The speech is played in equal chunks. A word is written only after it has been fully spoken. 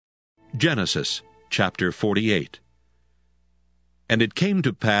Genesis chapter 48. And it came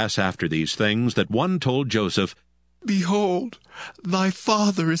to pass after these things that one told Joseph, "Behold, thy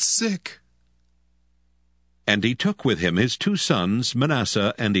father is sick." And he took with him his 2 sons,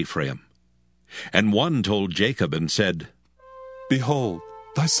 Manasseh and Ephraim. And one told Jacob and said, "Behold,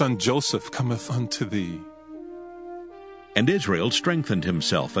 thy son Joseph cometh unto thee." And Israel strengthened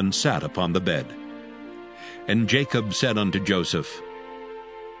himself and sat upon the bed. And Jacob said unto Joseph,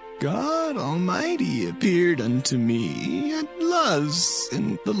 God Almighty appeared unto me at Luz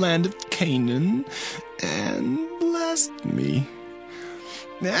in the land of Canaan, and blessed me.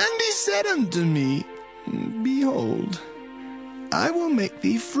 And he said unto me, Behold, I will make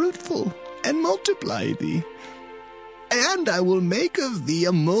thee fruitful, and multiply thee, and I will make of thee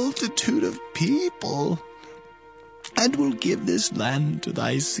a multitude of people, and will give this land to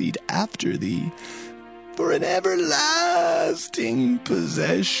thy seed after thee, for an everlasting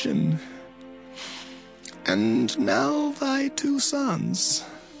possession. And now thy 2 sons,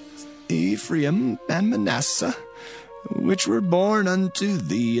 Ephraim and Manasseh, which were born unto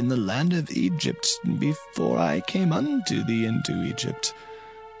thee in the land of Egypt, before I came unto thee into Egypt,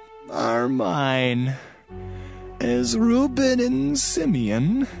 are mine. As Reuben and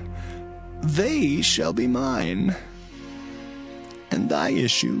Simeon, they shall be mine. And thy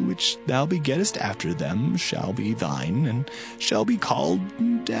issue, which thou begettest after them, shall be thine, and shall be called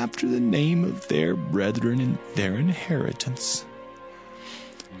after the name of their brethren in their inheritance.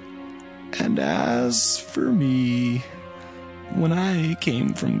 And as for me, when I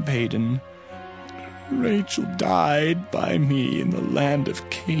came from Padan, Rachel died by me in the land of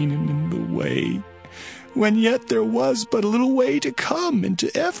Canaan in the way, when yet there was but a little way to come into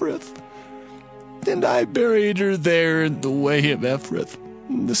Ephrath. And I buried her there in the way of Ephrath,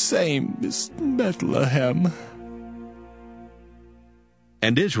 the same is Bethlehem.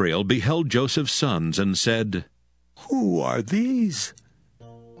 And Israel beheld Joseph's sons, and said, Who are these?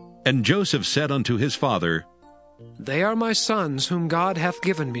 And Joseph said unto his father, They are my sons whom God hath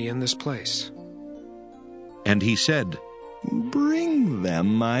given me in this place. And he said, Bring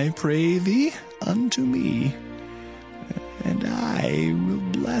them, I pray thee, unto me, and I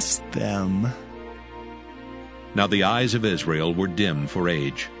will bless them. Now the eyes of Israel were dim for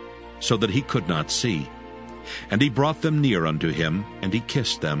age, so that he could not see. And he brought them near unto him, and he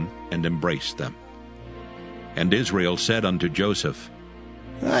kissed them, and embraced them. And Israel said unto Joseph,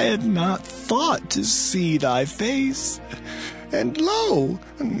 I had not thought to see thy face, and lo,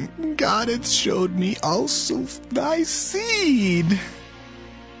 God hath showed me also thy seed.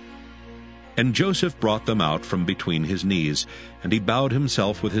 And Joseph brought them out from between his knees, and he bowed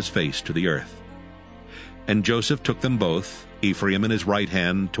himself with his face to the earth. And Joseph took them both, Ephraim in his right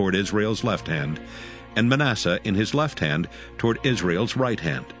hand toward Israel's left hand, and Manasseh in his left hand toward Israel's right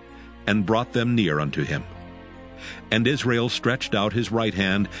hand, and brought them near unto him. And Israel stretched out his right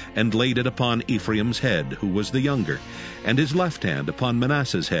hand, and laid it upon Ephraim's head, who was the younger, and his left hand upon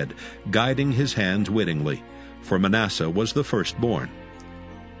Manasseh's head, guiding his hands wittingly, for Manasseh was the firstborn.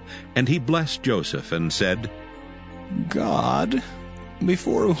 And he blessed Joseph, and said, God,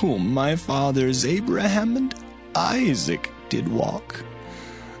 before whom my fathers Abraham and Isaac did walk,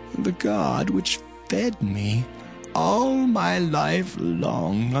 the God which fed me all my life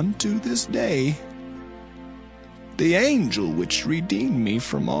long unto this day, the angel which redeemed me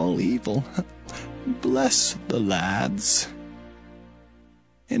from all evil, bless the lads,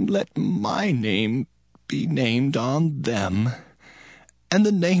 and let my name be named on them, and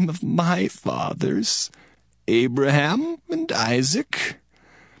the name of my fathers, Abraham and Isaac,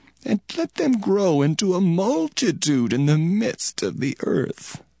 and let them grow into a multitude in the midst of the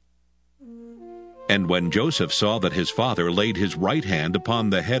earth. And when Joseph saw that his father laid his right hand upon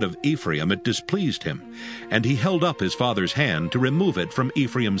the head of Ephraim, it displeased him, and he held up his father's hand to remove it from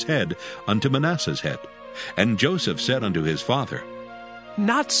Ephraim's head unto Manasseh's head. And Joseph said unto his father,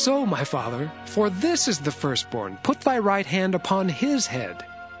 Not so, my father, for this is the firstborn. Put thy right hand upon his head.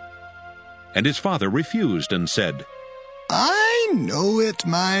 And his father refused, and said, I know it,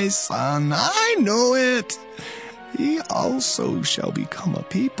 my son, I know it. He also shall become a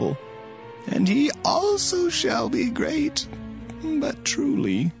people, and he also shall be great. But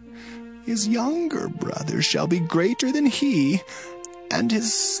truly, his younger brother shall be greater than he, and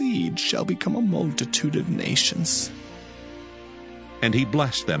his seed shall become a multitude of nations. And he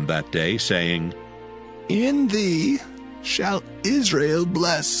blessed them that day, saying, In thee shall Israel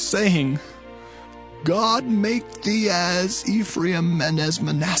bless, saying, God make thee as Ephraim and as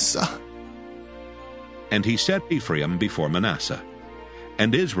Manasseh. And he set Ephraim before Manasseh.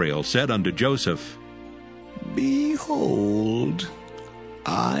 And Israel said unto Joseph, Behold,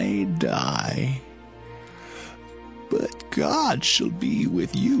 I die. But God shall be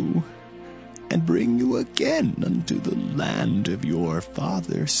with you, and bring you again unto the land of your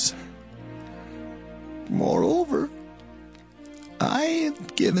fathers. Moreover, I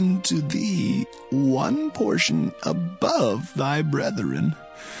have given to thee one portion above thy brethren,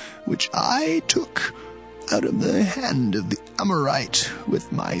 which I took out of the hand of the Amorite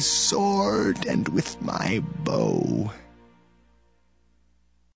with my sword and with my bow.